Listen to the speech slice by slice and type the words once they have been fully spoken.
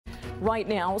Right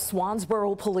now,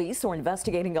 Swansboro Police are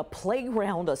investigating a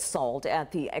playground assault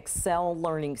at the Excel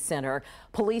Learning Center.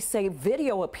 Police say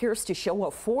video appears to show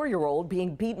a 4-year-old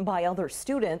being beaten by other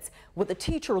students with a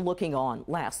teacher looking on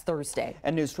last Thursday.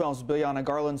 And News 12's Biljana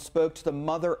Garland spoke to the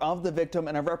mother of the victim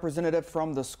and a representative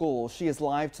from the school. She is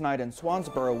live tonight in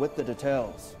Swansboro with the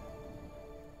details.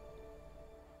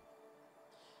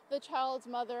 The child's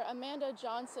mother, Amanda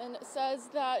Johnson, says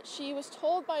that she was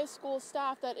told by school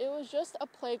staff that it was just a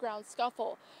playground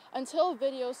scuffle until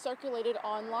video circulated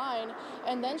online,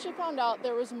 and then she found out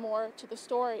there was more to the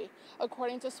story.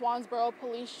 According to Swansboro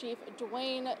Police Chief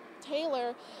Dwayne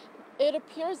Taylor, it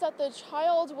appears that the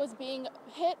child was being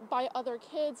hit by other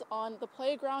kids on the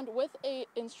playground with an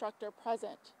instructor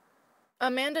present.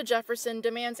 Amanda Jefferson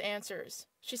demands answers.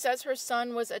 She says her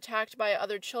son was attacked by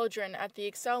other children at the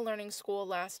Excel Learning School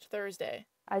last Thursday.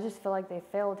 I just feel like they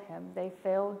failed him. They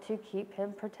failed to keep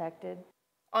him protected.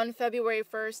 On February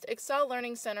 1st, Excel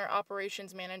Learning Center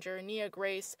Operations Manager Nia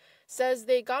Grace says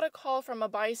they got a call from a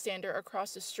bystander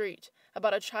across the street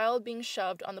about a child being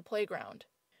shoved on the playground.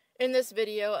 In this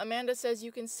video, Amanda says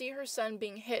you can see her son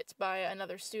being hit by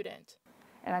another student.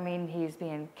 And I mean, he's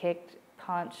being kicked,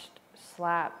 punched,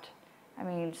 slapped,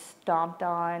 stomped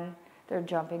on. They're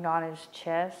jumping on his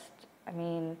chest.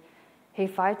 He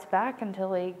fights back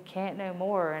until he can't no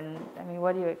more. And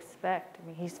what do you expect?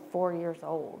 He's 4 years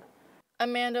old.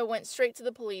 Amanda went straight to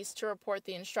the police to report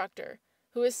the instructor,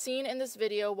 who is seen in this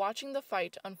video watching the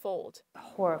fight unfold.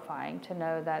 Horrifying to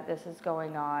know that this is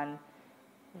going on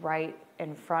right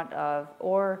in front of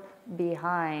or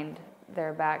behind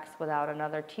their backs without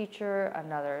another teacher,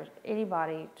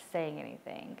 anybody saying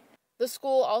anything. The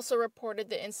school also reported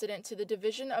the incident to the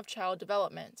Division of Child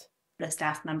Development. The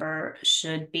staff member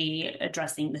should be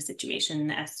addressing the situation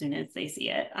as soon as they see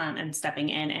it and stepping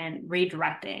in and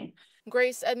redirecting.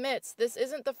 Grace admits this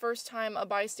isn't the first time a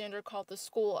bystander called the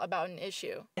school about an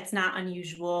issue. It's not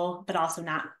unusual, but also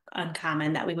not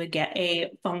uncommon that we would get a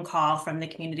phone call from the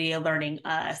community alerting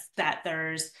us that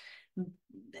there's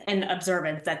an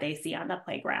observance that they see on the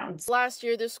playgrounds. Last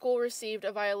year, the school received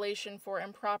a violation for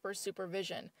improper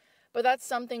supervision, but that's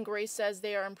something Grace says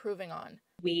they are improving on.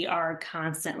 We are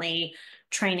constantly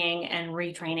training and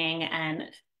retraining and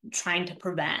trying to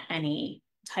prevent any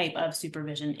type of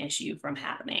supervision issue from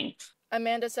happening.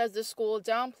 Amanda says the school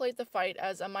downplayed the fight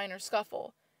as a minor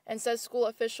scuffle and says school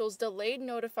officials delayed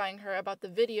notifying her about the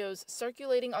videos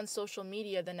circulating on social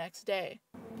media the next day.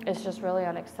 It's just really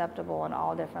unacceptable on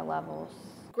all different levels.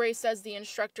 Grace says the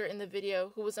instructor in the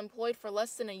video, who was employed for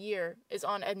less than a year, is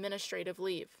on administrative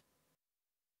leave.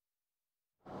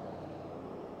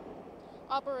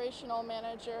 Operational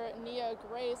Manager Nia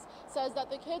Grace says that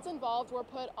the kids involved were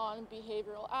put on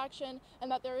behavioral action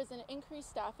and that there is an increased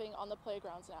staffing on the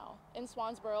playgrounds now. In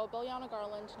Swansboro, Biljana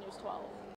Garland, News 12.